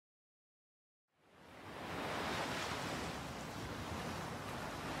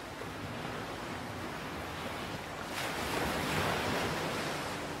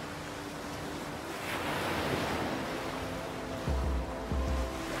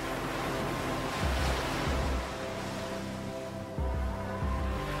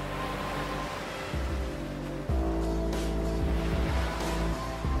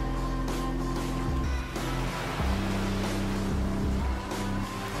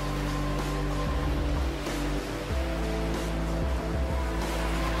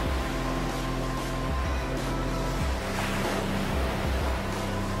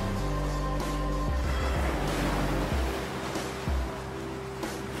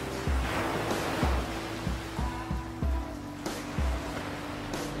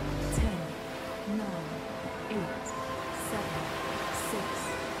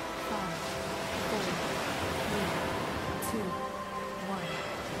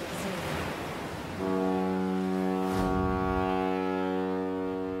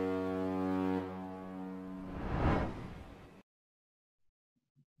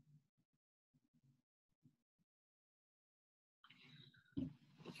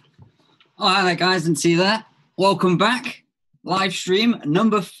Oh, hi there, guys. Didn't see that. Welcome back. Live stream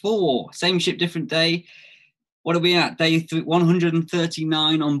number 4. Same ship, different day. What are we at? Day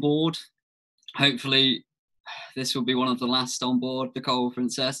 139 on board. Hopefully, this will be one of the last on board the Coral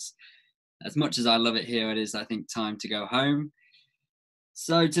Princess. As much as I love it here, it is, I think, time to go home.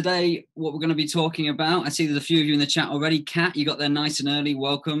 So today, what we're going to be talking about, I see there's a few of you in the chat already. Kat, you got there nice and early.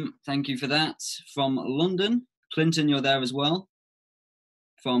 Welcome. Thank you for that. From London. Clinton, you're there as well.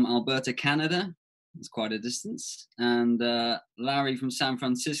 From Alberta, Canada. It's quite a distance. And Larry from San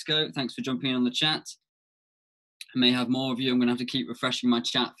Francisco, thanks for jumping in on the chat. I may have more of you. I'm going to have to keep refreshing my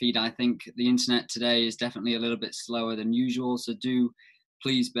chat feed. I think the internet today is definitely a little bit slower than usual. So do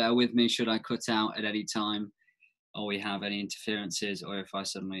please bear with me should I cut out at any time or we have any interferences, or if I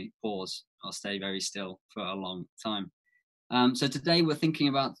suddenly pause. I'll stay very still for a long time. So today we're thinking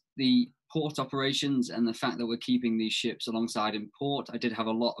about the port operations and the fact that we're keeping these ships alongside in port. I did have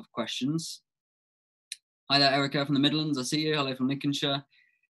a lot of questions. Hi there, Erica from the Midlands. I see you. Hello from Lincolnshire.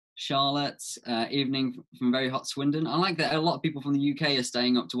 Charlotte, evening from very hot Swindon. I like that a lot of people from the UK are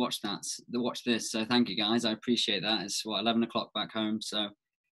staying up to watch this. So thank you, guys. I appreciate that. It's 11 o'clock back home. So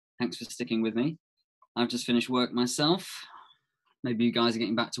thanks for sticking with me. I've just finished work myself. Maybe you guys are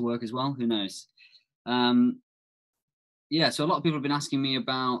getting back to work as well. Who knows? Yeah, so a lot of people have been asking me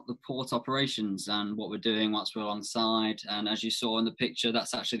about the port operations and what we're doing whilst we're alongside. And as you saw in the picture,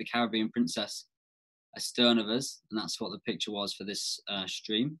 that's actually the Caribbean Princess astern of us, and that's what the picture was for this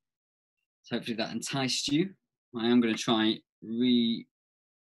stream. So hopefully that enticed you. I am going to try reset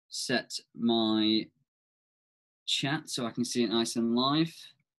my chat so I can see it nice and live.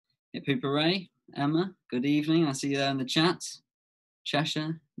 Hip hip hooray. Emma, good evening. I see you there in the chat.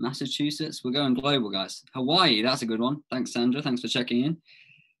 Cheshire, Massachusetts. We're going global, guys. Hawaii, that's a good one. Thanks, Sandra. Thanks for checking in.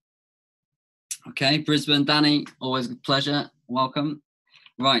 Okay, Brisbane, Danny, always a pleasure. Welcome.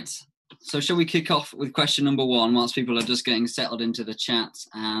 Right. So shall we kick off with question number 1 whilst people are just getting settled into the chat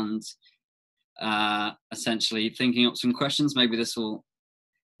and essentially thinking up some questions? Maybe this will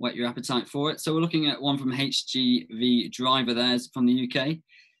whet your appetite for it. So we're looking at one from HGV Driver there from the UK.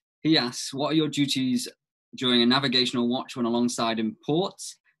 He asks, what are your duties during a navigational watch when alongside in port?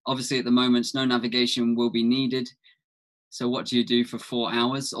 Obviously, at the moment, no navigation will be needed. So what do you do for 4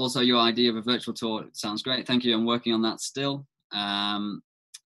 hours? Also, your idea of a virtual tour sounds great. Thank you. I'm working on that still.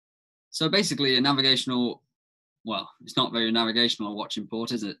 So basically a navigational, well, it's not very navigational watching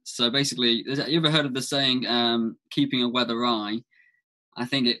port, is it? So basically, you ever heard of the saying, keeping a weather eye? I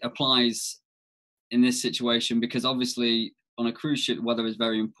think it applies in this situation because obviously on a cruise ship, weather is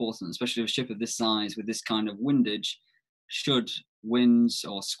very important, especially a ship of this size with this kind of windage. Should winds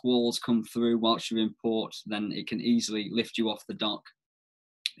or squalls come through whilst you're in port, then it can easily lift you off the dock.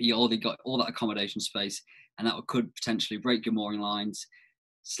 You already got all that accommodation space, and that could potentially break your mooring lines,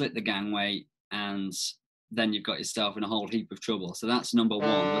 slit the gangway, and then you've got yourself in a whole heap of trouble. So that's number 1.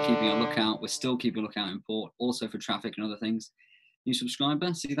 We're keeping a lookout. We're still keeping a lookout in port, also for traffic and other things. New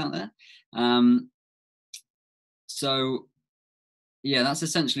subscriber, see that there? So yeah, that's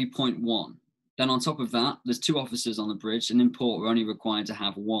essentially point 1. Then on top of that, there's 2 officers on the bridge, and in port we're only required to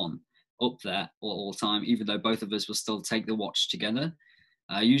have 1 up there at all time, even though both of us will still take the watch together.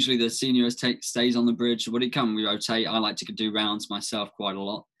 Usually the senior stays on the bridge, but it can rotate. I like to do rounds myself quite a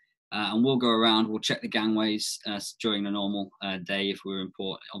lot. And we'll go around, we'll check the gangways during a normal day if we're in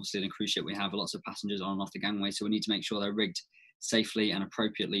port. Obviously, in a cruise ship, we have lots of passengers on and off the gangway, so we need to make sure they're rigged safely and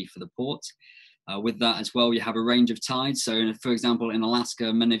appropriately for the port. With that as well, you have a range of tides. So, for example, in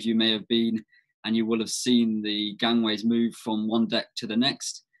Alaska, many of you may have been, and you will have seen the gangways move from one deck to the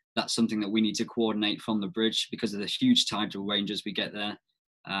next. That's something that we need to coordinate from the bridge because of the huge tidal ranges we get there.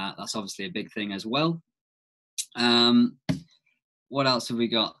 That's obviously a big thing as well. What else have we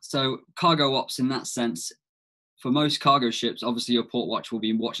got? So cargo ops in that sense, for most cargo ships, obviously your port watch will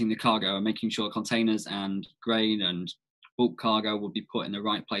be watching the cargo and making sure containers and grain and bulk cargo will be put in the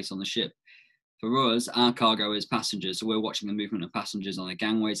right place on the ship. For us, our cargo is passengers, so we're watching the movement of passengers on the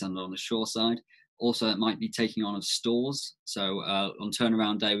gangways and on the shore side. Also, it might be taking on of stores. So on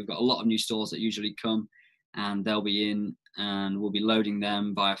turnaround day, we've got a lot of new stores that usually come, and they'll be in, and we'll be loading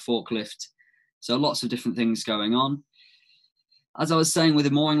them via forklift. So lots of different things going on. As I was saying, with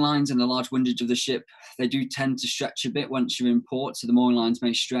the mooring lines and the large windage of the ship, they do tend to stretch a bit once you're in port. So the mooring lines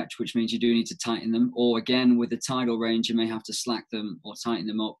may stretch, which means you do need to tighten them. Or again, with the tidal range, you may have to slack them or tighten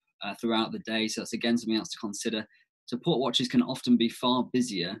them up throughout the day. So that's again something else to consider. So port watches can often be far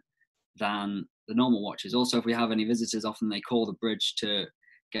busier than the normal watches. Also, if we have any visitors, often they call the bridge to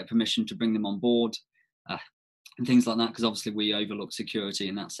get permission to bring them on board and things like that, because obviously we overlook security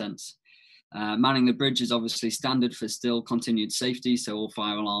in that sense. Manning the bridge is obviously standard for still continued safety, so all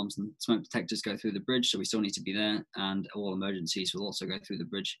fire alarms and smoke detectors go through the bridge, so we still need to be there, and all emergencies will also go through the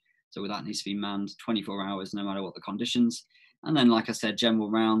bridge, so that needs to be manned 24 hours no matter what the conditions. And then, like I said,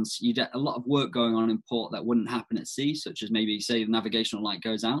 general rounds. You get a lot of work going on in port that wouldn't happen at sea, such as maybe, say, the navigational light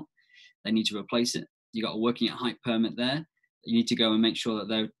goes out, they need to replace it. You got a working at height permit there. You need to go and make sure that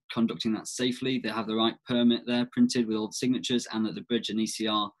they're conducting that safely. They have the right permit there printed with all the signatures, and that the bridge and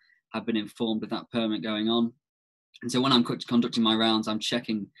ECR have been informed of that permit going on. And so when I'm conducting my rounds, I'm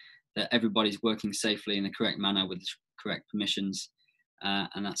checking that everybody's working safely in the correct manner with the correct permissions.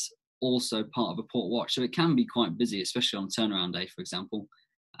 And that's also part of a port watch. So it can be quite busy, especially on a turnaround day, for example.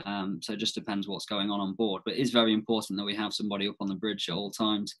 So it just depends what's going on board. But it is very important that we have somebody up on the bridge at all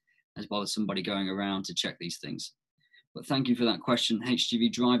times, as well as somebody going around to check these things. But thank you for that question,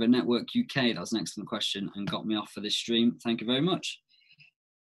 HGV Driver Network UK. That was an excellent question and got me off for this stream. Thank you very much.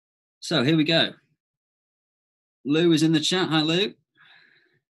 So here we go. Lou is in the chat. Hi, Lou.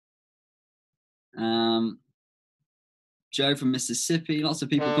 Joe from Mississippi. Lots of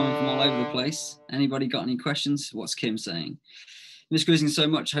people coming from all over the place. Anybody got any questions? What's Kim saying? Miss cruising so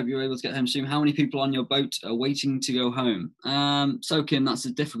much. Hope you're able to get home soon. How many people on your boat are waiting to go home? So Kim, that's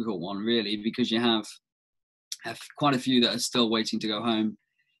a difficult one, really, because you have quite a few that are still waiting to go home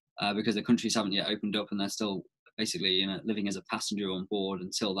because the countries haven't yet opened up, and they're still basically living as a passenger on board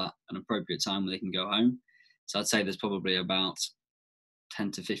until an appropriate time where they can go home. So I'd say there's probably about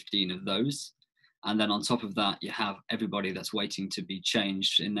 10 to 15 of those. And then on top of that, you have everybody that's waiting to be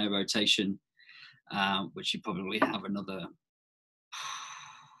changed in their rotation, which you probably have another,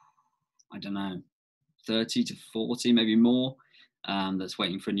 I don't know, 30 to 40, maybe more, that's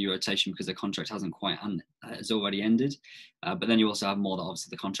waiting for a new rotation because their contract hasn't quite has already ended. But then you also have more that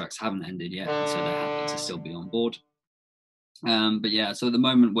obviously the contracts haven't ended yet, and so they're happy to still be on board. But yeah, so at the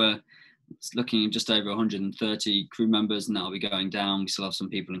moment we're looking at just over 130 crew members, and that'll be going down. We still have some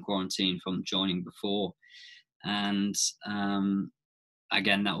people in quarantine from joining before, and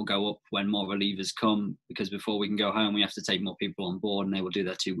again, that will go up when more relievers come, because before we can go home, we have to take more people on board, and they will do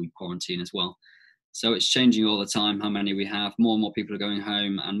their 2-week quarantine as well. So it's changing all the time how many we have. More and more people are going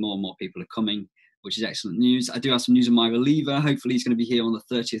home, and more people are coming, which is excellent news. I do have some news on my reliever. Hopefully he's going to be here on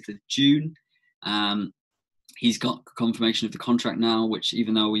the 30th of June. He's got confirmation of the contract now, which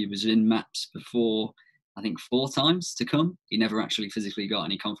even though he was in MAPS before, I think 4 times to come, he never actually physically got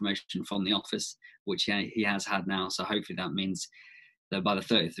any confirmation from the office, which he has had now. So hopefully that means that by the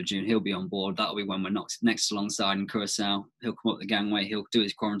 30th of June, he'll be on board. That'll be when we're next alongside in Curacao. He'll come up the gangway, he'll do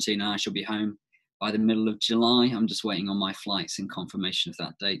his quarantine, and I shall be home by the middle of July. I'm just waiting on my flights and confirmation of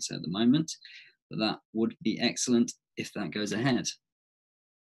that date at the moment. But that would be excellent if that goes ahead.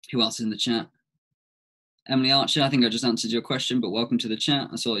 Who else is in the chat? Emily Archer, I think I just answered your question, but welcome to the chat.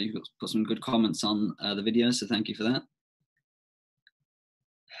 I saw you put some good comments on the video, so thank you for that.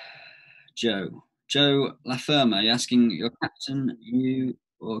 Joe Laferma, you're asking your captain, you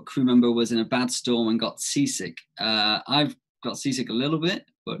or crew member was in a bad storm and got seasick. I've got seasick a little bit,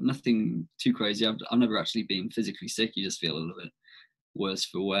 but nothing too crazy. I've never actually been physically sick. You just feel a little bit worse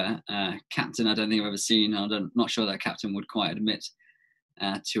for wear. Captain, I don't think I've ever seen. I'm not sure that captain would quite admit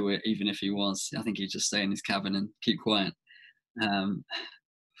to it, even if he was. I think he'd just stay in his cabin and keep quiet. I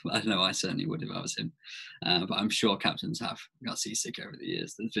don't know, I certainly would if I was him. But I'm sure captains have got seasick over the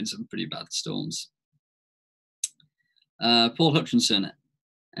years. There's been some pretty bad storms. Paul Hutchinson,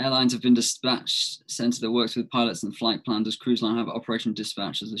 airlines have been dispatched centre that works with pilots and flight plan. Does cruise line have operation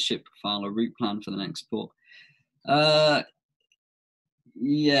dispatch as the ship file a route plan for the next port?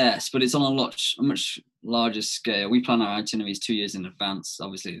 Yes, but it's on a much larger scale. We plan our itineraries 2 years in advance.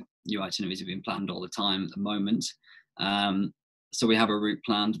 Obviously, new itineraries have been planned all the time at the moment. So we have a route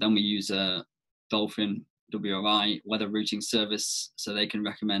planned. Then we use a Dolphin WRI weather routing service, so they can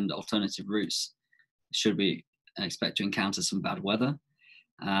recommend alternative routes should we expect to encounter some bad weather.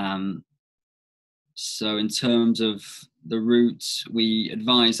 So in terms of the route, we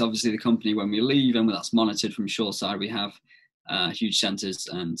advise obviously the company when we leave, and that's monitored from shoreside. We have huge centers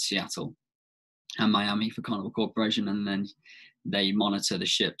in Seattle and Miami for Carnival Corporation, and then they monitor the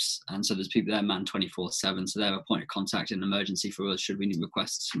ships, and so there's people there manned 24/7, so they're a point of contact in emergency for us should we need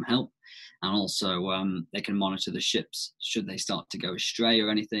requests some help. And also they can monitor the ships should they start to go astray or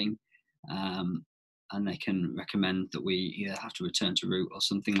anything, and they can recommend that we either have to return to route or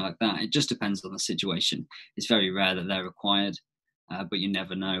something like that. It just depends on the situation. It's very rare that they're required, but you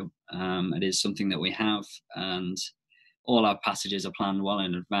never know. It is something that we have, and all our passages are planned well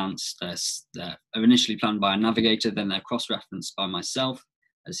in advance. They're initially planned by a navigator, then they're cross-referenced by myself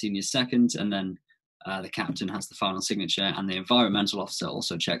as senior second, and then The captain has the final signature, and the environmental officer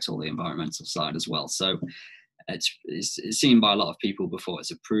also checks all the environmental side as well. So it's seen by a lot of people before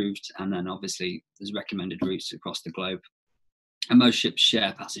it's approved, and then obviously there's recommended routes across the globe. And most ships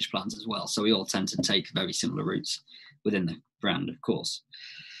share passage plans as well, so we all tend to take very similar routes within the brand, of course.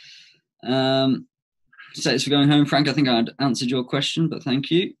 So for going home, Frank. I think I'd answered your question, but thank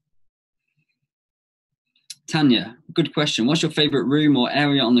you. Tanya, good question. What's your favourite room or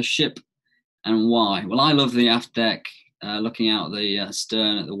area on the ship, and why? Well, I love the aft deck, looking out the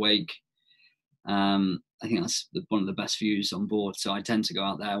stern at the wake. I think that's one of the best views on board. So I tend to go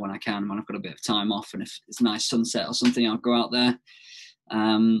out there when I can, when I've got a bit of time off, and if it's a nice sunset or something, I'll go out there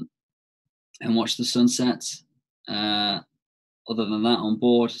and watch the sunset. Other than that, on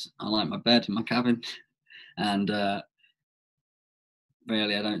board, I like my bed in my cabin, and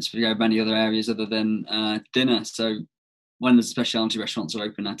really I don't go many other areas other than dinner. So when the specialty restaurants are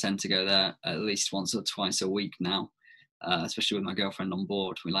open, I tend to go there at least once or twice a week now, especially with my girlfriend on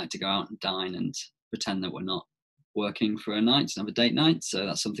board. We like to go out and dine and pretend that we're not working for a night and have a date night. So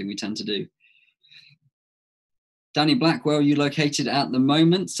that's something we tend to do. Danny Black, where are you located at the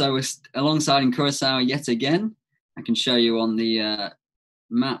moment? So we're alongside in Curacao yet again. I can show you on the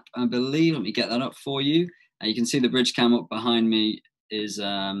map, I believe. Let me get that up for you. You can see the bridge cam up behind me is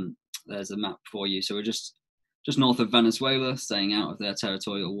there's a map for you. So we're just north of Venezuela, staying out of their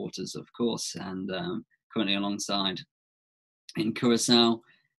territorial waters, of course, and currently alongside in Curacao.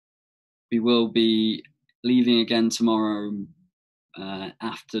 We will be leaving again tomorrow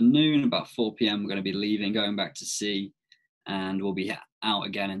afternoon, about 4 p.m. We're going to be leaving, going back to sea, and we'll be out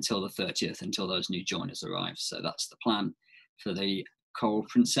again until the 30th, until those new joiners arrive. So that's the plan for the Coral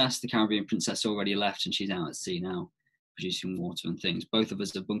Princess. The Caribbean Princess already left, and she's out at sea now, producing water and things. Both of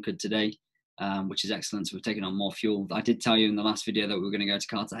us are bunkered today, which is excellent. So we've taken on more fuel. I did tell you in the last video that we were going to go to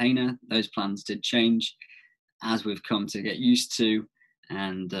Cartagena. Those plans did change, as we've come to get used to.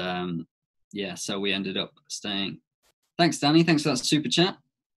 And yeah, so we ended up staying. Thanks, Danny. Thanks for that super chat.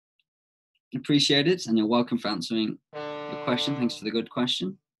 Appreciate it. And you're welcome for answering the question. Thanks for the good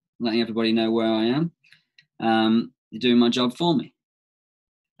question. Letting everybody know where I am. You're doing my job for me.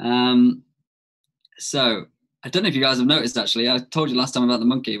 So I don't know if you guys have noticed, actually. I told you last time about the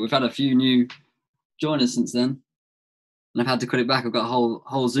monkey. We've had a few new joiners since then, and I've had to cut it back. I've got a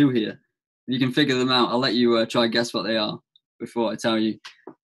whole zoo here. If you can figure them out, I'll let you try and guess what they are before I tell you.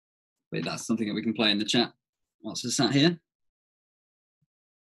 But that's something that we can play in the chat. What's this sat here?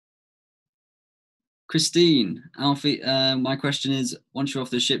 Christine, Alfie, my question is, once you're off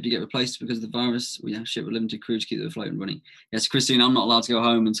the ship, do you get replaced because of the virus? We have ship with limited crew to keep the float running. Yes, Christine, I'm not allowed to go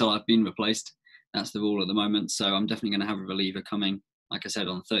home until I've been replaced. That's the rule at the moment. So I'm definitely going to have a reliever coming, like I said,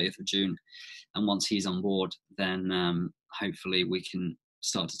 on the 30th of June. And once he's on board, then hopefully we can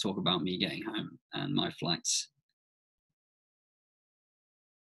start to talk about me getting home and my flights.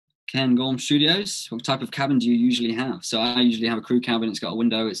 Ken Gorm Studios, what type of cabin do you usually have? So I usually have a crew cabin. It's got a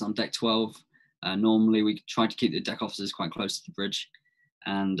window. It's on deck 12. Normally we try to keep the deck officers quite close to the bridge.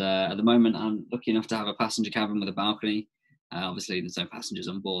 And at the moment, I'm lucky enough to have a passenger cabin with a balcony. Obviously, there's no passengers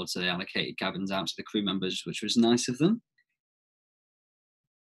on board, so they allocated cabins out to the crew members, which was nice of them.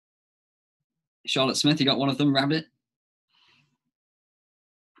 Charlotte Smith, you got one of them, Rabbit?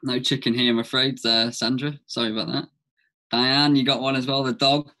 No chicken here, I'm afraid, Sandra. Sorry about that. Diane, you got one as well, the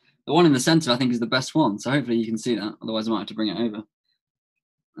dog. The one in the centre, I think, is the best one. So hopefully you can see that. Otherwise, I might have to bring it over.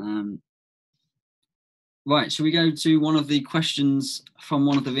 Right, shall we go to one of the questions from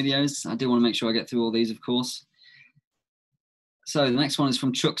one of the videos? I do want to make sure I get through all these, of course. So the next one is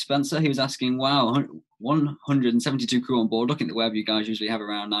from Chuck Spencer. He was asking, wow, 172 crew on board. Looking at the web, you guys usually have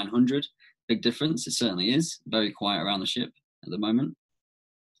around 900. Big difference. It certainly is. Very quiet around the ship at the moment.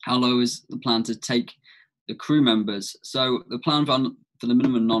 How low is the plan to take the crew members? So the plan for the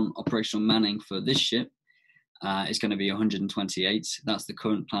minimum non-operational manning for this ship is going to be 128. That's the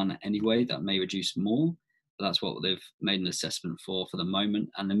current plan anyway. That may reduce more, but that's what they've made an assessment for the moment.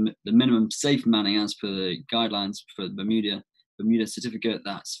 And the minimum safe manning, as per the guidelines for the Bermuda certificate,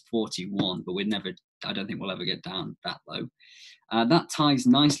 that's 41. But I don't think we'll ever get down that low. That ties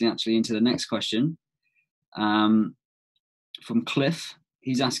nicely actually into the next question from Cliff.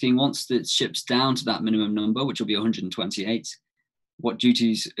 He's asking, once the ship's down to that minimum number, which will be 128, what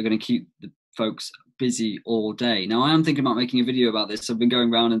duties are going to keep the folks busy all day? Now, I am thinking about making a video about this. I've been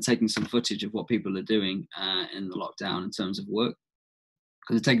going around and taking some footage of what people are doing in the lockdown in terms of work,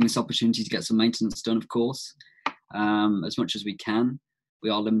 because we're taking this opportunity to get some maintenance done, of course, as much as we can. We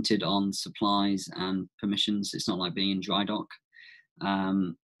are limited on supplies and permissions. It's not like being in dry dock.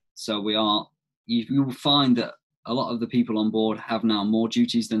 So you will find that a lot of the people on board have now more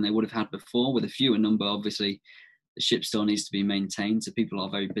duties than they would have had before. With a fewer number, obviously, the ship still needs to be maintained. So people are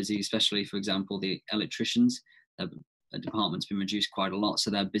very busy, especially, for example, the electricians. Their department's been reduced quite a lot, so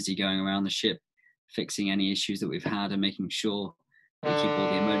they're busy going around the ship, fixing any issues that we've had and making sure we keep all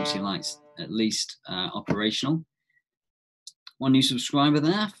the emergency lights at least operational. One new subscriber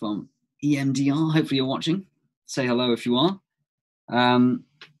there from EMDR. Hopefully you're watching. Say hello if you are.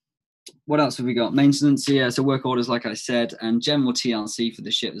 What else have we got? Maintenance, yeah, so work orders, like I said, and general TLC for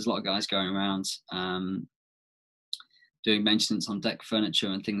the ship. There's a lot of guys going around doing maintenance on deck furniture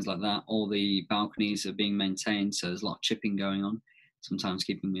and things like that. All the balconies are being maintained, so there's a lot of chipping going on, sometimes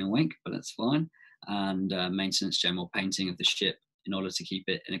keeping me awake, but that's fine. And maintenance, general painting of the ship in order to keep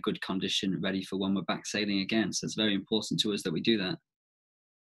it in a good condition, ready for when we're back sailing again. So it's very important to us that we do that.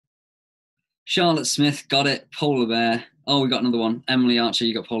 Charlotte Smith, got it. Polar bear. Oh, we got another one. Emily Archer,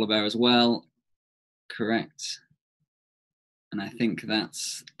 you got polar bear as well. Correct. And I think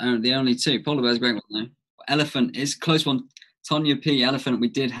that's the only two. Polar bear is a great one, though. Elephant is close one. Tonya P. Elephant. We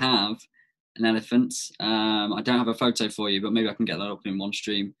did have an elephant. I don't have a photo for you, but maybe I can get that up in one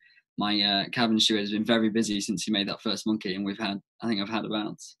stream. My cabin steward has been very busy since he made that first monkey, and I think I've had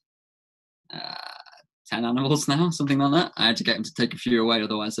about 10 animals now, something like that. I had to get him to take a few away,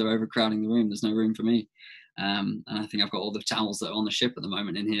 otherwise they're overcrowding the room. There's no room for me. And I think I've got all the towels that are on the ship at the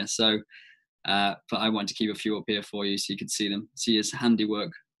moment in here. So, but I wanted to keep a few up here for you so you could see them, see his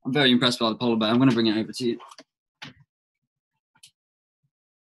handiwork. I'm very impressed by the polar bear. I'm going to bring it over to you.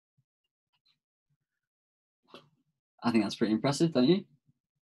 I think that's pretty impressive, don't you?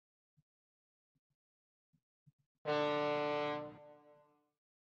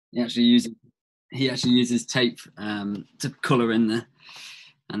 He actually uses tape to colour in there,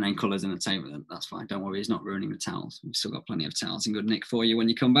 and then colours in the tape. That's fine. Don't worry, he's not ruining the towels. We've still got plenty of towels in good nick for you when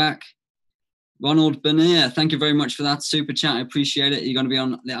you come back. Ronald Bernier, thank you very much for that super chat. I appreciate it. You're going to be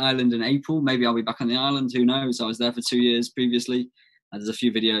on the island in April. Maybe I'll be back on the island. Who knows? I was there for 2 years previously. There's a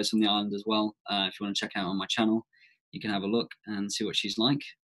few videos from the island as well. If you want to check out on my channel, you can have a look and see what she's like,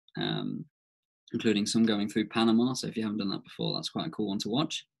 including some going through Panama. So if you haven't done that before, that's quite a cool one to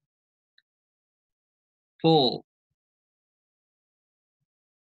watch. Paul.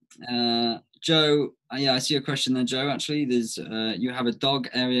 Joe, yeah, I see a question there, Joe. Actually, there's you have a dog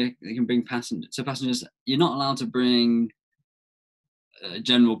area that you can bring passengers. You're not allowed to bring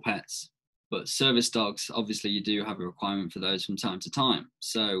general pets, but service dogs, obviously, you do have a requirement for those from time to time.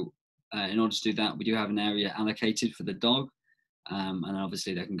 So, in order to do that, we do have an area allocated for the dog, and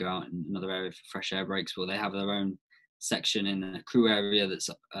obviously they can go out in another area for fresh air breaks. But they have their own section in the crew area that's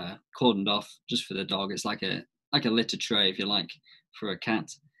cordoned off just for the dog. It's like a litter tray, if you like, for a cat.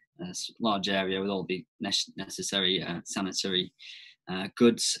 A large area with all the necessary sanitary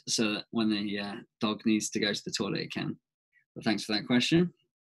goods, so that when the dog needs to go to the toilet, it can. But thanks for that question.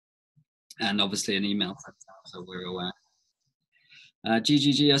 And obviously an email, so we're aware.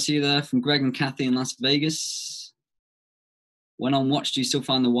 GGG, I see you there, from Greg and Kathy in Las Vegas. When on watch, do you still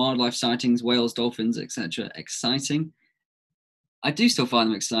find the wildlife sightings, whales, dolphins, etc. exciting? I do still find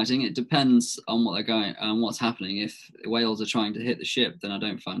them exciting. It depends on what they're going and what's happening. If whales are trying to hit the ship, then I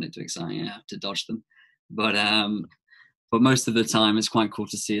don't find it too exciting. I have to dodge them. But most of the time, it's quite cool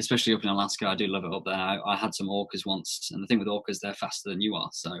to see, especially up in Alaska. I do love it up there. I had some orcas once, and the thing with orcas, they're faster than you are,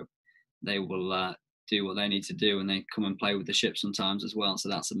 so they will do what they need to do, and they come and play with the ship sometimes as well. So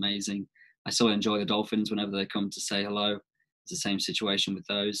that's amazing. I still enjoy the dolphins whenever they come to say hello. It's the same situation with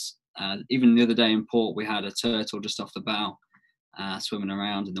those. Even the other day in port, we had a turtle just off the bow, swimming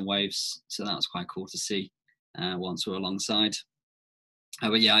around in the waves, so that was quite cool to see once we're alongside.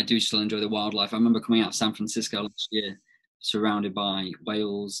 But yeah, I do still enjoy the wildlife. I remember coming out of San Francisco last year, surrounded by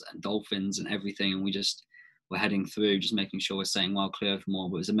whales and dolphins and everything, and we just were heading through, just making sure we're staying well clear of more.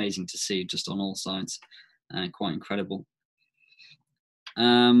 But it was amazing to see, just on all sides, quite incredible.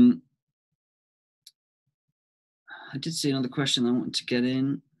 I did see another question I wanted to get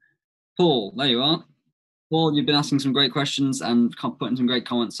in. Paul, there you are. Paul, you've been asking some great questions and putting some great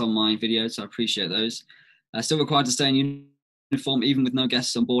comments on my video, so I appreciate those. Still required to stay in uniform even with no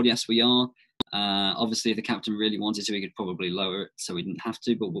guests on board? Yes, we are. Obviously, if the captain really wanted to, he could probably lower it, so we didn't have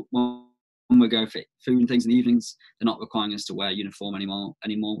to. But when we go for food and things in the evenings, they're not requiring us to wear uniform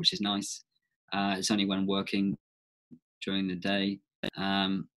anymore, which is nice. It's only when working during the day.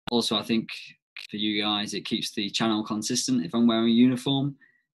 Also, I think for you guys, it keeps the channel consistent. If I'm wearing a uniform,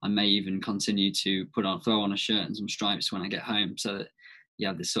 I may even continue to throw on a shirt and some stripes when I get home, so that you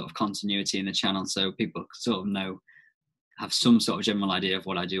have this sort of continuity in the channel, so people sort of have some sort of general idea of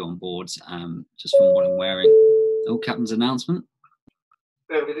what I do on board, just from what I'm wearing. Oh, captain's announcement.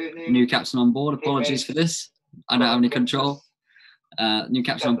 Good evening. New captain on board. Apologies for this. I don't have any control. New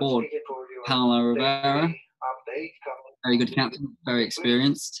captain on board, Paulo Rivera. Very good captain, very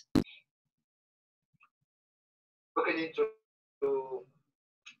experienced. Looking into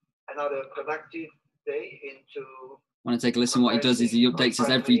another productive day into. I want to take a listen. What he does is he updates us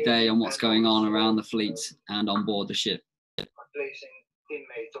every day on what's going on around the fleet and on board the ship. Placing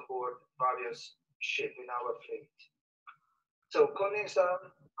teammates on board various ships in our fleet. So Collins down.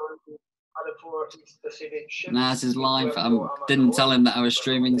 Nah, this is live. I didn't tell him that I was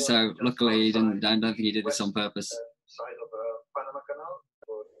streaming, so luckily he didn't. I don't think he did this on purpose. Side of Panama Canal,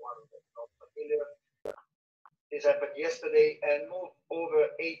 for one not familiar. This happened yesterday, and over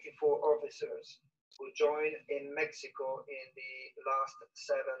 84 officers who joined in Mexico in the last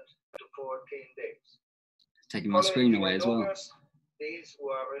 7 to 14 days. Taking my screen away as well. These who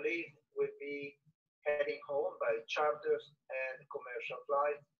are relieved will be heading home by charters and commercial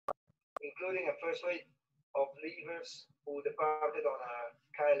flights, including a first wave of leavers who departed on a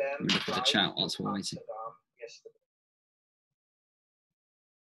KLM flight for the chat whilst we're waiting. Yesterday.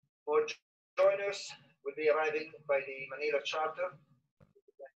 More joiners will be arriving by the Manila charter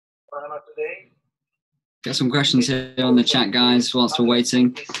Panama today. Get some questions here on the chat, guys, whilst we're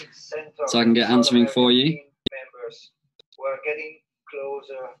waiting, so I can get answering for you. Members were getting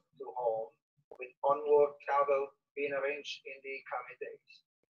closer to home, with onboard travel being arranged in the coming days.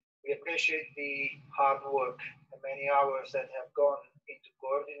 We appreciate the hard work and many hours that have gone into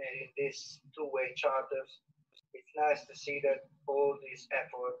coordinating these two-way charters. It's nice to see that all this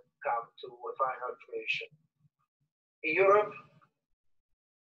effort come to a final fruition. In Europe,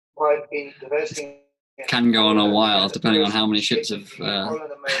 quite interesting. Can go on a while, depending on how many ships have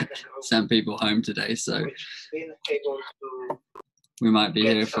sent people home today. So we might be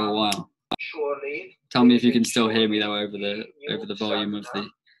here for a while. Tell me if you can still hear me though over the volume of the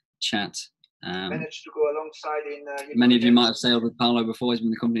chat. Many of you might have sailed with Paulo before. He's been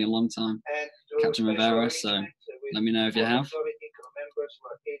in the company a long time, Captain Rivera. So let me know if you have.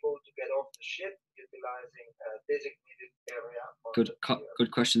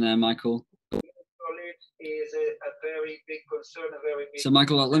 Good question there, Michael. Is a very big concern, so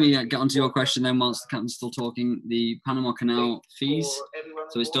Michael, let me get onto your question then whilst the captain's still talking. The Panama Canal fees,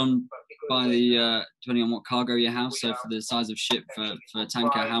 so it's done by the depending on what cargo you have. So for the size of ship, for a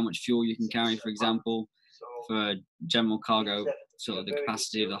tanker, how much fuel you can carry, for example. For general cargo, sort of the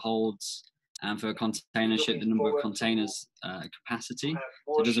capacity of the holds, and for a container ship, the number of containers capacity.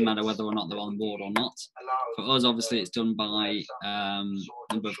 So it doesn't matter whether or not they're on board or not. For us, obviously, it's done by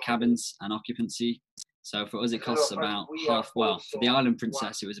number of cabins and occupancy. So for us, it costs about for the Island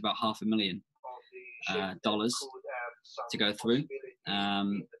Princess, it was about $500,000 to go through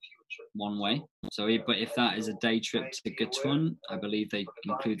one way. So, but if that is a day trip to Gatun, I believe they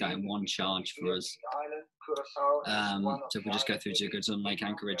include that in one charge for us. So if we just go through to Gatun, Lake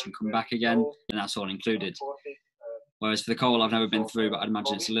Anchorage, and come back again, then that's all included. Whereas for the coal, I've never been through, but I'd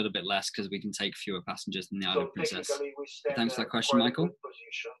imagine it's a little bit less because we can take fewer passengers than the Island Princess. Thanks for that question, Michael.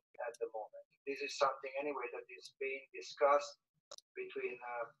 This is something anyway that is being discussed between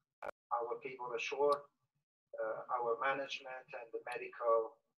our people ashore, our management, and the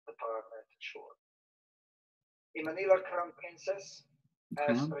medical department ashore. In Manila, Crown Princess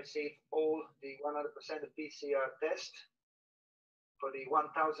has received all the 100% PCR test for the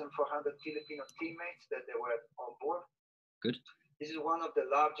 1,400 Filipino teammates that they were on board. Good. This is one of the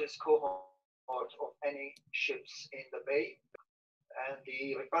largest cohorts of any ships in the bay. And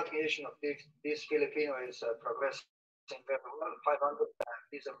the repatriation of this Filipino is progressing very well. 500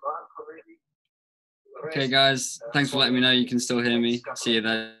 is embarked already. Okay, guys, thanks for letting me know you can still hear me. See you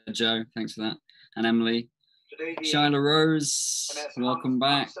there, Joe. Thanks for that. And Emily. Shyla Rose, welcome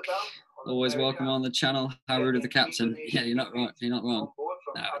back. Always welcome on the channel. How rude of the captain. Yeah, you're not right. You're not wrong.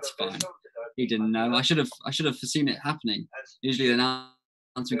 No, it's fine. He didn't know. I should have foreseen it happening. Usually the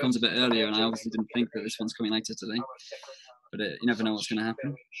announcement comes a bit earlier, and I obviously didn't think that this one's coming later today. But you never know what's going to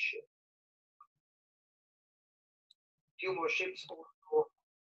happen. Few more ships also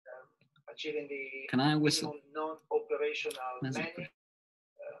achieving the Can I whistle? Non-operational menu.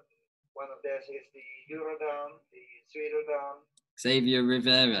 One of theirs is the Eurodown, the Swederdown. Xavier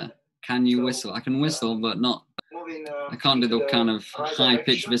Rivera, can you whistle? I can whistle, but not. I can't do the kind of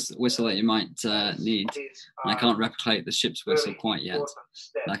high-pitched whistle that you might need. And I can't replicate the ship's whistle quite yet.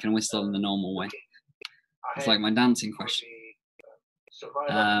 But I can whistle in the normal way. It's like my dancing question.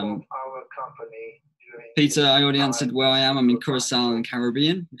 Peter, I already answered where I am. I'm in Curacao in the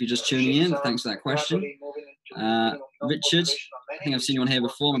Caribbean. If you're just tuning in, thanks for that question. Richard, I think I've seen you on here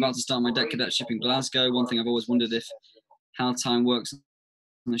before. I'm about to start my deck cadetship in Glasgow. One thing I've always wondered how time works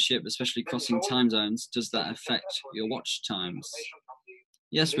the ship, especially crossing time zones, does that affect your watch times?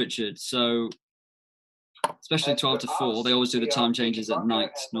 Yes, Richard. So, especially 12 to 4, they always do the time changes at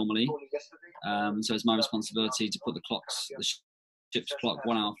night normally. So it's my responsibility to put the clocks, the ship's clock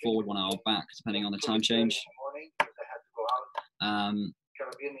 1 hour forward, 1 hour back, depending on the time change.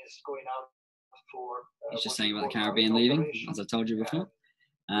 He's just saying about the Caribbean leaving, as I told you before.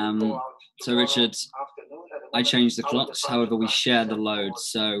 So Richard, I changed the clocks. However, we share the load.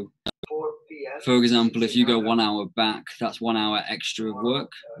 So, for example, if you go 1 hour back, that's 1 hour extra of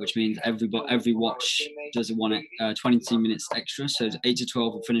work, which means every watch does 20 minutes extra. So 8 to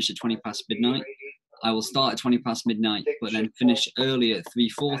 12 will finish at 20 past midnight. I will start at 20 past midnight, but then finish early at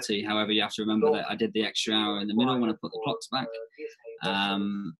 3:40. However, you have to remember that I did the extra hour in the middle when I put the clocks back.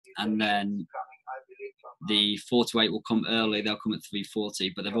 And then the 4 to 8 will come early. They'll come at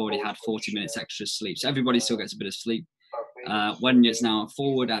 3:40, but they've already had 40 minutes extra sleep. So everybody still gets a bit of sleep. When it's now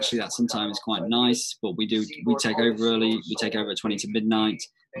forward, actually, that sometimes is quite nice, but we take over early. We take over at 20 to midnight.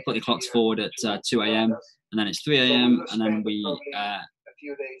 We put the clocks forward at 2 a.m. and then it's 3 a.m. and then we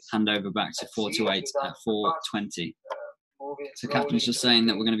hand over back to 4 to 8 at 4:20. So Captain's just saying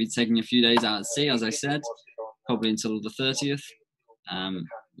that we're going to be taking a few days out at sea, as I said, probably until the 30th.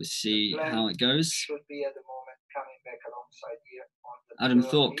 We'll see how it goes. Adam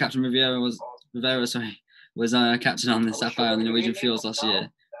thought Captain Rivera was captain on the Sapphire and the Norwegian Fjords last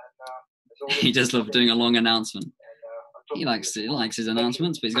year. He does love doing a long announcement. He likes his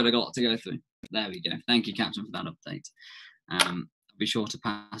announcements, but he's got a lot to go through. There we go. Thank you, Captain, for that update. I'll be sure to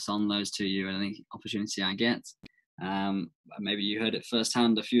pass on those to you at any opportunity I get. Maybe you heard it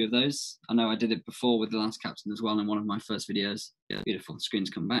firsthand, a few of those. I know I did it before with the last captain as well in one of my first videos. Beautiful. The screen's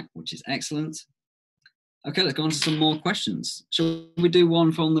come back, which is excellent. Okay, let's go on to some more questions. Shall we do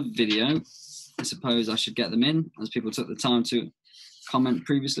one from the video? I suppose I should get them in, as people took the time to comment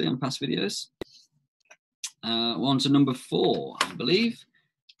previously on past videos. On to number 4, I believe,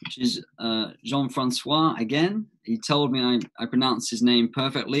 which is Jean-Francois again. He told me I pronounced his name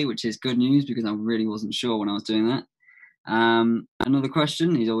perfectly, which is good news because I really wasn't sure when I was doing that. Another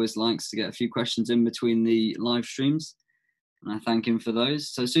question. He always likes to get a few questions in between the live streams, and I thank him for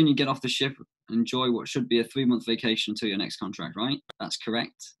those. So soon you get off the ship, enjoy what should be a 3-month vacation until your next contract, right? That's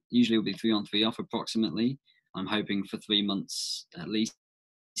correct. Usually it'll be 3 on 3 off approximately. I'm hoping for 3 months at least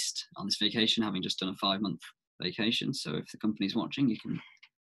on this vacation, having just done a 5-month vacation. So if the company's watching, you can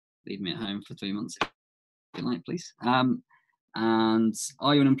leave me at home for 3 months if you like, please. And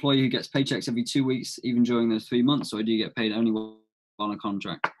are you an employee who gets paychecks every 2 weeks, even during those 3 months, or do you get paid only on a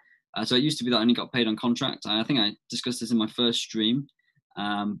contract? So it used to be that I only got paid on contract. I think I discussed this in my first stream,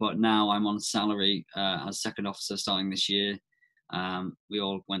 but now I'm on salary as second officer starting this year. We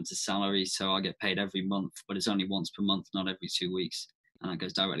all went to salary, so I get paid every month, but it's only once per month, not every 2 weeks. And that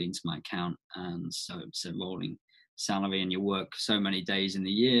goes directly into my account. And so it's a rolling salary, and you work so many days in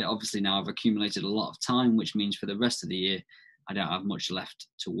the year. Obviously now I've accumulated a lot of time, which means for the rest of the year, I don't have much left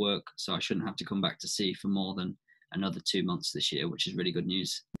to work. So I shouldn't have to come back to sea for more than another 2 months this year, which is really good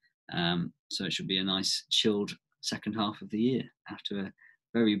news. So it should be a nice chilled second half of the year after a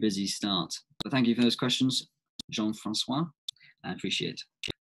very busy start. But thank you for those questions, Jean-Francois. I appreciate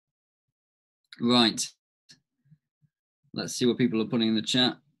it. Right. Let's see what people are putting in the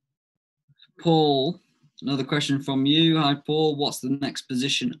chat. Paul, another question from you. Hi, Paul. What's the next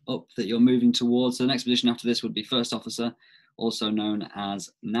position up that you're moving towards? So the next position after this would be first officer, also known as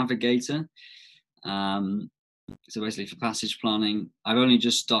navigator. So basically for passage planning, I've only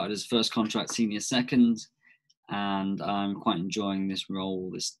just started as first contract senior second, and I'm quite enjoying this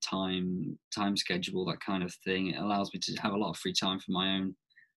role, this time schedule, that kind of thing. It allows me to have a lot of free time for my own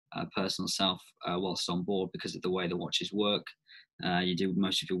personal self whilst on board because of the way the watches work. You do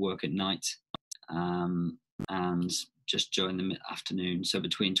most of your work at night and just during the afternoon. So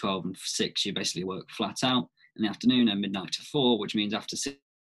between 12 and 6, you basically work flat out in the afternoon, and midnight to 4, which means after 6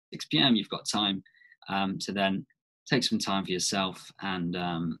 p.m. you've got time to then take some time for yourself and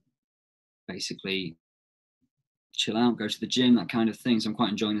basically chill out, go to the gym, that kind of thing. So I'm quite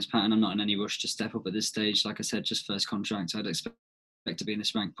enjoying this pattern. I'm not in any rush to step up at this stage. Like I said, just first contract. I'd expect to be in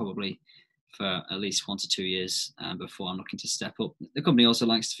this rank probably for at least 1 to 2 years before I'm looking to step up. The company also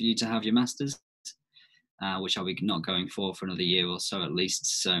likes for you to have your masters, which I'll be not going for another year or so at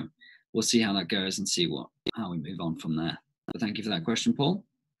least. So we'll see how that goes and see how we move on from there. But thank you for that question, Paul.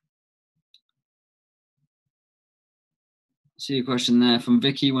 See a question there from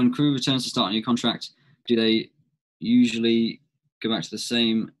Vicky. When crew returns to start a new contract, do they usually go back to the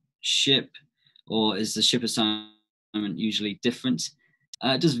same ship, or is the ship assignment usually different?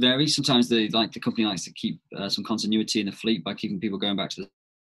 It does vary. Sometimes the company likes to keep some continuity in the fleet by keeping people going back to the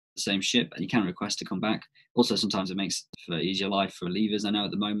same ship, and you can request to come back. Also, sometimes it makes for easier life for leavers. I know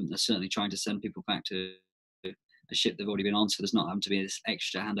at the moment they're certainly trying to send people back to a ship they've already been on, so there's not having to be this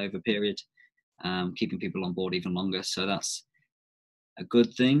extra handover period, keeping people on board even longer. So that's a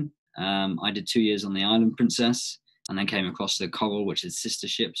good thing. I did 2 years on the Island Princess, and then came across the Coral, which is sister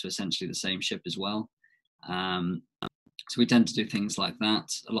ship, so essentially the same ship as well. So we tend to do things like that.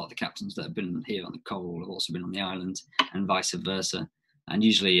 A lot of the captains that have been here on the Coral have also been on the island, and vice versa. And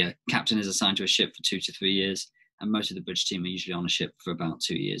usually a captain is assigned to a ship for 2 to 3 years, and most of the bridge team are usually on a ship for about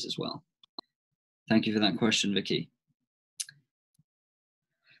 2 years as well. Thank you for that question, Vicky.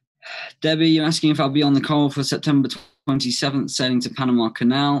 Debbie, you're asking if I'll be on the Coral for September 27th, sailing to Panama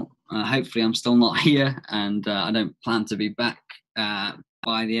Canal. Hopefully I'm still not here, and I don't plan to be back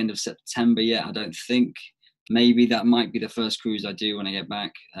by the end of September yet, I don't think. Maybe that might be the first cruise I do when I get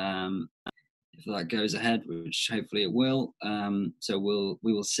back, if that goes ahead, which hopefully it will. So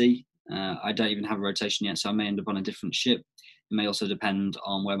we will see. I don't even have a rotation yet, so I may end up on a different ship. It may also depend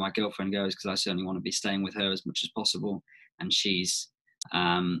on where my girlfriend goes, because I certainly want to be staying with her as much as possible, and she's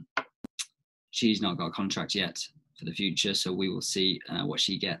not got a contract yet for the future, so we will see what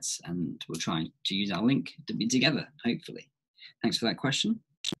she gets, and we'll try to use our link to be together, hopefully. Thanks for that question.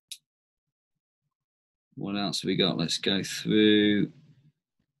 What else have we got? Let's go through.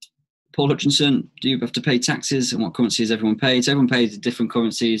 Paul Hutchinson, do you have to pay taxes, and what currency is everyone paid? So everyone pays different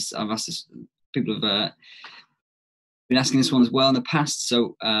currencies. I've asked this, people have been asking this one as well in the past.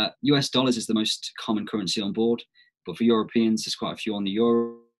 So US dollars is the most common currency on board, but for Europeans, there's quite a few on the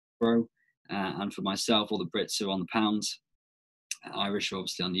euro. And for myself, all the Brits are on the pounds. Irish are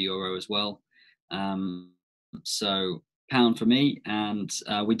obviously on the euro as well. So pound for me, and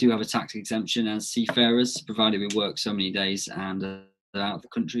we do have a tax exemption as seafarers, provided we work so many days and out of the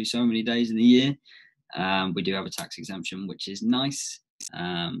country so many days in the year. We do have a tax exemption, which is nice.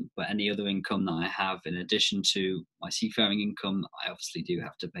 But any other income that I have in addition to my seafaring income, I obviously do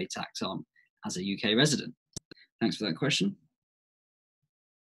have to pay tax on as a UK resident. Thanks for that question.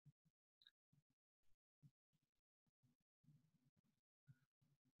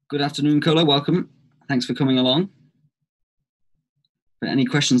 Good afternoon, Colo. Welcome. Thanks for coming along. Any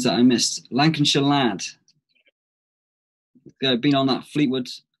questions that I missed? Lancashire lad. Been on that Fleetwood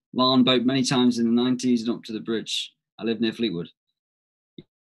Larne boat many times in the 90s and up to the bridge. I live near Fleetwood.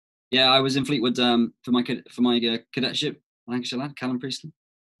 Yeah, I was in Fleetwood for my cadetship. Lancashire lad, Callum Priestley.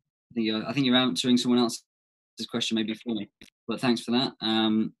 I think you're answering someone else's question maybe for me, but thanks for that.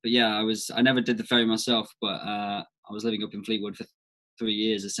 But yeah, I never did the ferry myself, but I was living up in Fleetwood for 3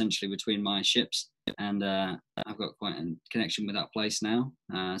 years essentially between my ships, and I've got quite a connection with that place now.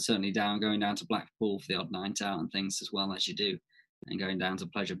 Certainly going down to Blackpool for the odd night out and things as well, as you do, and going down to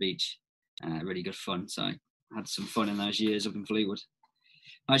Pleasure Beach. Really good fun. So I had some fun in those years up in Fleetwood.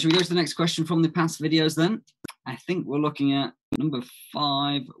 All right, shall we go to the next question from the past videos then? I think we're looking at number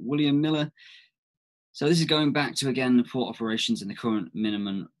 5, William Miller. So this is going back to, again, the port operations and the current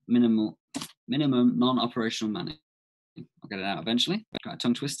minimum non-operational manning. I'll get it out eventually. Got a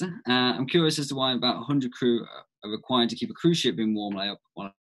tongue twister. I'm curious as to why about 100 crew are required to keep a cruise ship in warm layup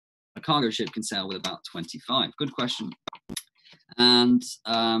while a cargo ship can sail with about 25. Good question. And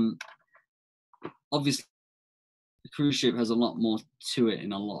obviously, the cruise ship has a lot more to it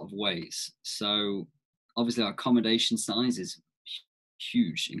in a lot of ways. So obviously, our accommodation size is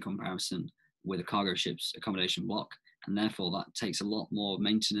huge in comparison with a cargo ship's accommodation block, and therefore that takes a lot more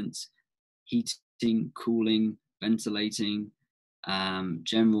maintenance, heating, cooling, ventilating,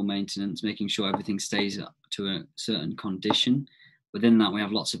 general maintenance, making sure everything stays up to a certain condition. Within that, we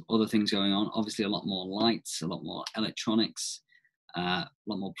have lots of other things going on. Obviously, a lot more lights, a lot more electronics, a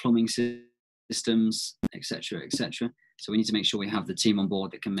lot more plumbing systems, etc., etc. So we need to make sure we have the team on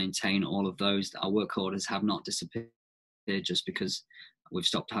board that can maintain all of those. That our work orders have not disappeared just because we've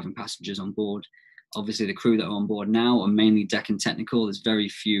stopped having passengers on board. Obviously, the crew that are on board now are mainly deck and technical. There's very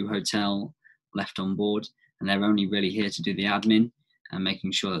few hotel left on board, and they're only really here to do the admin and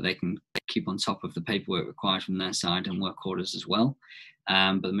making sure that they can keep on top of the paperwork required from their side and work orders as well.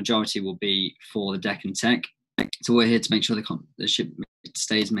 But the majority will be for the deck and tech. So we're here to make sure the ship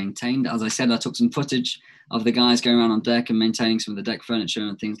stays maintained. As I said, I took some footage of the guys going around on deck and maintaining some of the deck furniture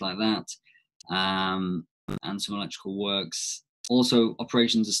and things like that, and some electrical works. Also,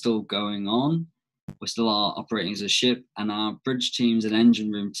 operations are still going on. We still are operating as a ship, and our bridge teams and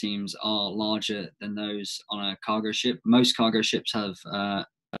engine room teams are larger than those on a cargo ship. Most cargo ships have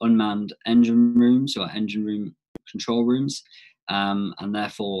unmanned engine rooms or engine room control rooms, and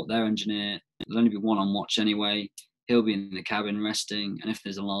therefore their engineer, there'll only be one on watch anyway. He'll be in the cabin resting, and if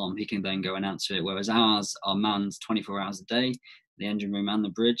there's an alarm, he can then go and answer it, whereas ours are manned 24 hours a day, the engine room and the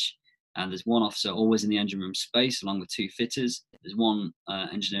bridge. And there's one officer always in the engine room space, along with 2 fitters. There's one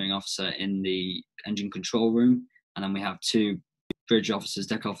engineering officer in the engine control room, and then we have 2 bridge officers,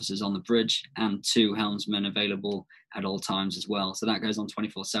 deck officers on the bridge, and 2 helmsmen available at all times as well. So that goes on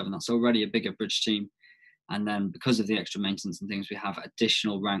 24/7. That's already a bigger bridge team. And then because of the extra maintenance and things, we have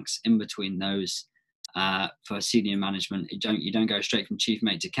additional ranks in between those for senior management. You don't go straight from chief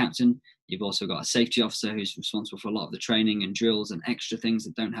mate to captain. You've also got a safety officer who's responsible for a lot of the training and drills and extra things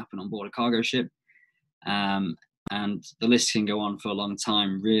that don't happen on board a cargo ship. And the list can go on for a long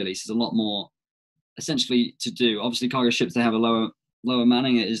time, really. So there's a lot more essentially to do. Obviously, cargo ships, they have a lower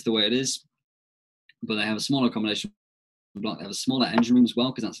manning. It is the way it is. But they have a smaller accommodation block. They have a smaller engine room as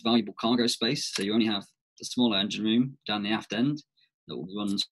well, because that's valuable cargo space. So you only have the smaller engine room down the aft end that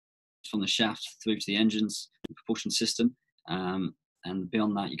runs from the shaft through to the engines, the propulsion system. And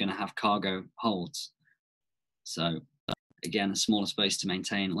beyond that, you're going to have cargo holds. So again, a smaller space to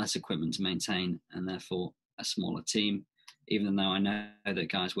maintain, less equipment to maintain, and therefore a smaller team. Even though I know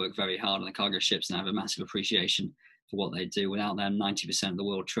that guys work very hard on the cargo ships and have a massive appreciation for what they do. Without them, 90% of the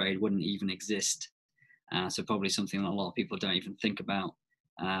world trade wouldn't even exist. So probably something that a lot of people don't even think about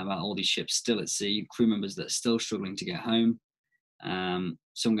all these ships still at sea, crew members that are still struggling to get home.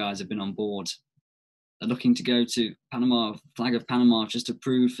 Some guys have been on board. They're looking to go to Panama, flag of Panama, just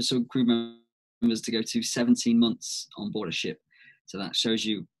approved for some crew members to go to 17 months on board a ship. So that shows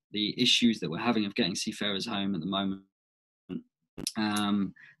you the issues that we're having of getting seafarers home at the moment.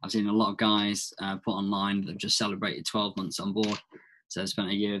 I've seen a lot of guys put online that have just celebrated 12 months on board. So they've spent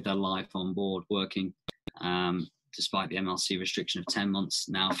a year of their life on board working, despite the MLC restriction of 10 months.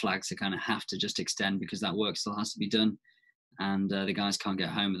 Now flags are kind of have to just extend because that work still has to be done. And the guys can't get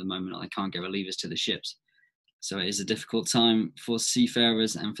home at the moment, or they can't get relievers to the ships. So it is a difficult time for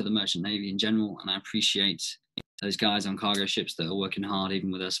seafarers and for the Merchant Navy in general. And I appreciate those guys on cargo ships that are working hard,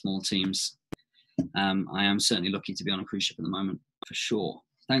 even with their small teams. I am certainly lucky to be on a cruise ship at the moment, for sure.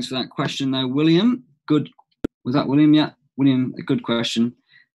 Thanks for that question, though, William. Good. Was that William? Yeah, William, a good question.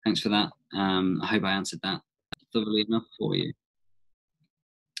 Thanks for that. I hope I answered that thoroughly enough for you.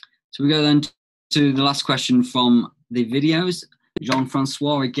 So we go then to the last question from the videos.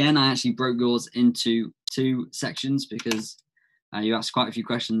 Jean-Francois, again, I actually broke yours into 2 sections because you asked quite a few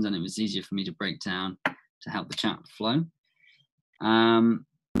questions and it was easier for me to break down to help the chat flow.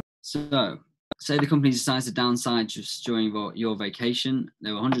 So, say the company decides to downsize just during your vacation.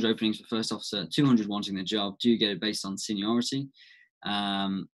 There were 100 openings for first officer, 200 wanting the job. Do you get it based on seniority?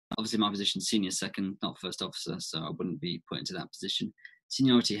 Obviously, my position is senior second, not first officer, so I wouldn't be put into that position.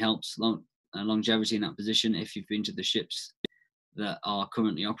 Seniority helps longevity in that position. If you've been to the ships that are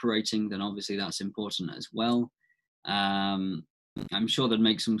currently operating, then obviously that's important as well. I'm sure they'd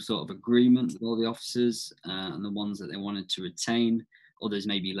make some sort of agreement with all the officers and the ones that they wanted to retain. Others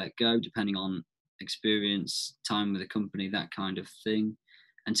may be let go, depending on experience, time with the company, that kind of thing.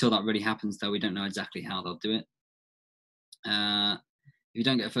 Until that really happens, though, we don't know exactly how they'll do it. If you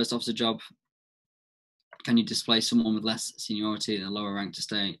don't get a first officer job, can you displace someone with less seniority and a lower rank to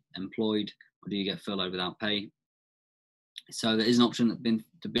stay employed, or do you get furloughed without pay? So there is an option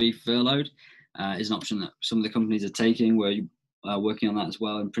to be furloughed. Is an option that some of the companies are taking. We're working on that as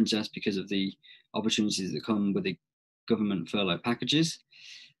well in Princess because of the opportunities that come with the government furlough packages.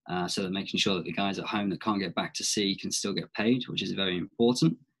 So they're making sure that the guys at home that can't get back to sea can still get paid, which is very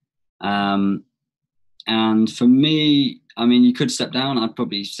important. And for me, I mean, you could step down. I'd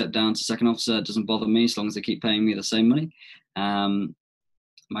probably step down to second officer. It doesn't bother me as long as they keep paying me the same money.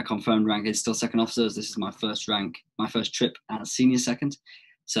 My confirmed rank is still second officer. This is my first rank, my first trip as senior second.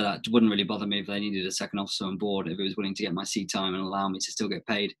 So that wouldn't really bother me if they needed a second officer on board, if it was willing to get my sea time and allow me to still get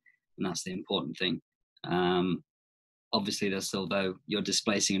paid. And that's the important thing. Obviously, there's still, though, you're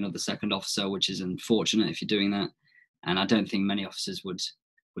displacing another second officer, which is unfortunate if you're doing that. And I don't think many officers would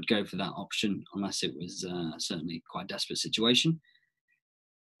go for that option unless it was certainly quite a desperate situation.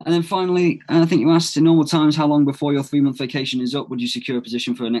 And then finally, I think you asked, in normal times, how long before your 3-month vacation is up would you secure a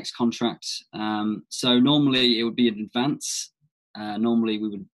position for a next contract? So normally it would be in advance. Normally we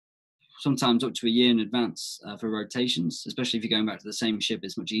would sometimes up to a year in advance for rotations, especially if you're going back to the same ship.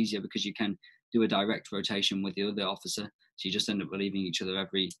 It's much easier because you can do a direct rotation with the other officer. So you just end up relieving each other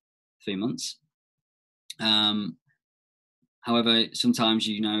every 3 months. However, sometimes,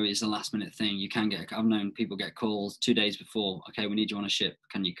 it's a last minute thing. You can get, I've known people get calls 2 days before. Okay, we need you on a ship.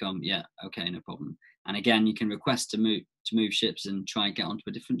 Can you come? Yeah. Okay, no problem. And again, you can request to move ships and try and get onto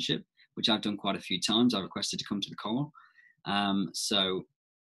a different ship, which I've done quite a few times. I requested to come to the Coral. So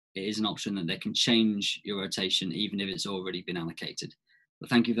it is an option that they can change your rotation, even if it's already been allocated. But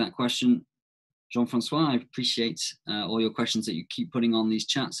thank you for that question. Jean-Francois, I appreciate all your questions that you keep putting on these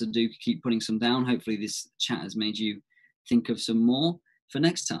chats, so do keep putting some down. Hopefully this chat has made you think of some more for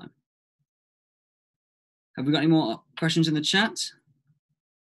next time. Have we got any more questions in the chat?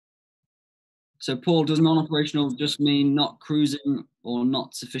 So Paul, does non-operational just mean not cruising or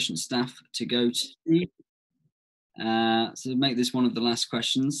not sufficient staff to go to sea? So make this one of the last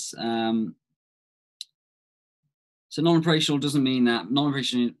questions. So non-operational doesn't mean that.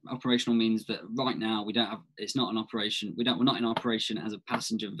 Non-operational means that right now we don't have. It's not an operation. We're not in operation as a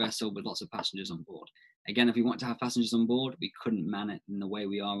passenger vessel with lots of passengers on board. Again, if we want to have passengers on board, we couldn't man it in the way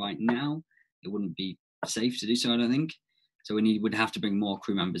we are right now. It wouldn't be safe to do so, I don't think. So would have to bring more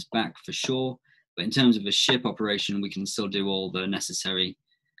crew members back for sure. But in terms of a ship operation, we can still do all the necessary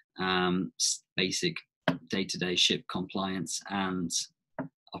basic day-to-day ship compliance and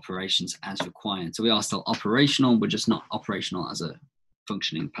operations as required. So we are still operational, we're just not operational as a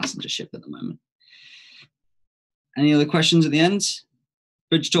functioning passenger ship at the moment. Any other questions at the end?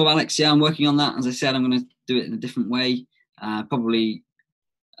 Bridge tour, Alex. Yeah, I'm working on that. As I said, I'm going to do it in a different way. Probably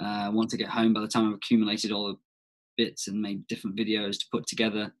want to get home by the time I've accumulated all the bits and made different videos to put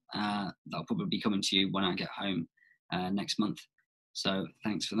together. That'll probably be coming to you when I get home next month. So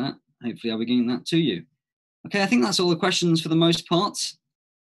thanks for that. Hopefully I'll be getting that to you. Okay, I think that's all the questions for the most part.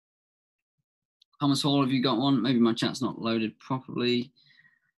 Thomas Hall, have you got one? Maybe my chat's not loaded properly.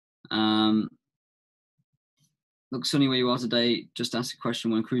 Looks sunny where you are today. Just ask a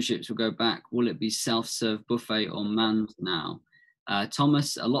question: when cruise ships will go back, will it be self-serve buffet or manned now?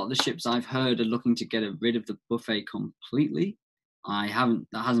 Thomas, a lot of the ships I've heard are looking to get rid of the buffet completely. That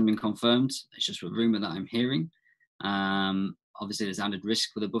hasn't been confirmed. It's just a rumor that I'm hearing. Obviously there's added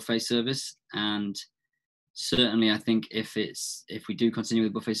risk with a buffet service, and certainly I think if we do continue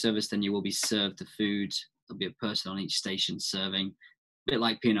with the buffet service, then you will be served the food. There'll be a person on each station serving, a bit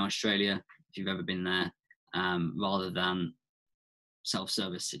like P&O Australia, if you've ever been there, rather than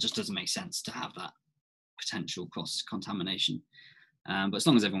self-service. It just doesn't make sense to have that potential cross-contamination. But as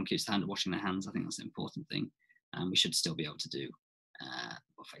long as everyone keeps washing their hands, I think that's the important thing. We should still be able to do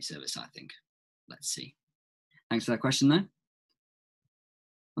buffet service, I think. Let's see. Thanks for that question, though.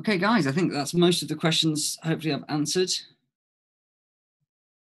 Okay, guys, I think that's most of the questions. Hopefully I've answered.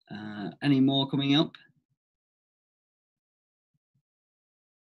 Any more coming up?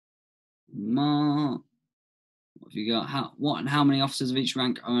 What have you got? How many officers of each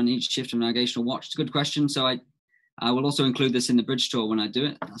rank are on each shift of navigational watch? It's a good question. So I will also include this in the bridge tour when I do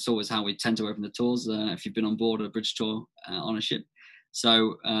it. That's always how we tend to open the tours if you've been on board a bridge tour on a ship.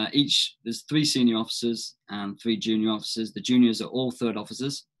 So there's 3 senior officers and 3 junior officers. The juniors are all 3rd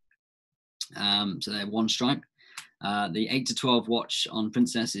officers. So they're 1 stripe. The 8 to 12 watch on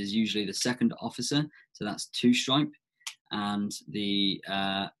Princess is usually the 2nd officer. So that's 2 stripe. And the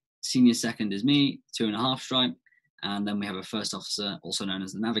senior second is me, 2.5 stripe. And then we have a 1st officer, also known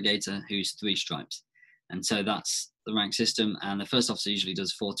as the navigator, who's 3 stripes. And so that's the rank system. And the 1st officer usually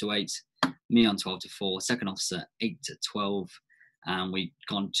does 4 to 8, me on 12 to 4, 2nd officer 8 to 12. And we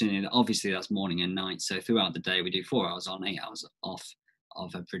continue, obviously that's morning and night. So throughout the day, we do 4 hours on, 8 hours off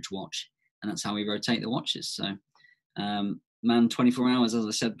of a bridge watch. And that's how we rotate the watches. So man 24 hours, as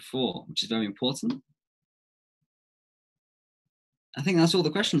I said before, which is very important. I think that's all the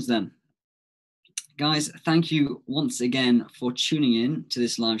questions then. Guys, thank you once again for tuning in to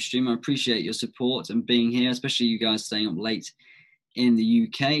this live stream. I appreciate your support and being here, especially you guys staying up late in the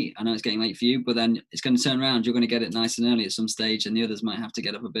UK. I know it's getting late for you, but then it's going to turn around. You're going to get it nice and early at some stage, and the others might have to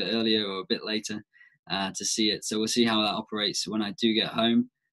get up a bit earlier or a bit later to see it. So we'll see how that operates when I do get home.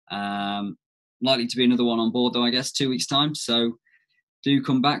 Likely to be another one on board, though, I guess, 2 weeks' time. So do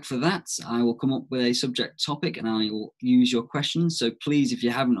come back for that. I will come up with a subject topic and I will use your questions. So please, if you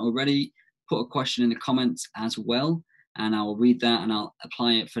haven't already, put a question in the comments as well, and I will read that and I'll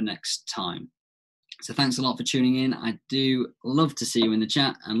apply it for next time. So thanks a lot for tuning in. I do love to see you in the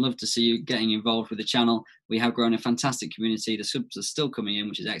chat and love to see you getting involved with the channel. We have grown a fantastic community. The subs are still coming in,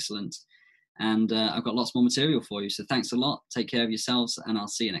 which is excellent. And I've got lots more material for you. So thanks a lot. Take care of yourselves and I'll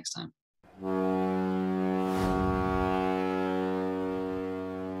see you next time.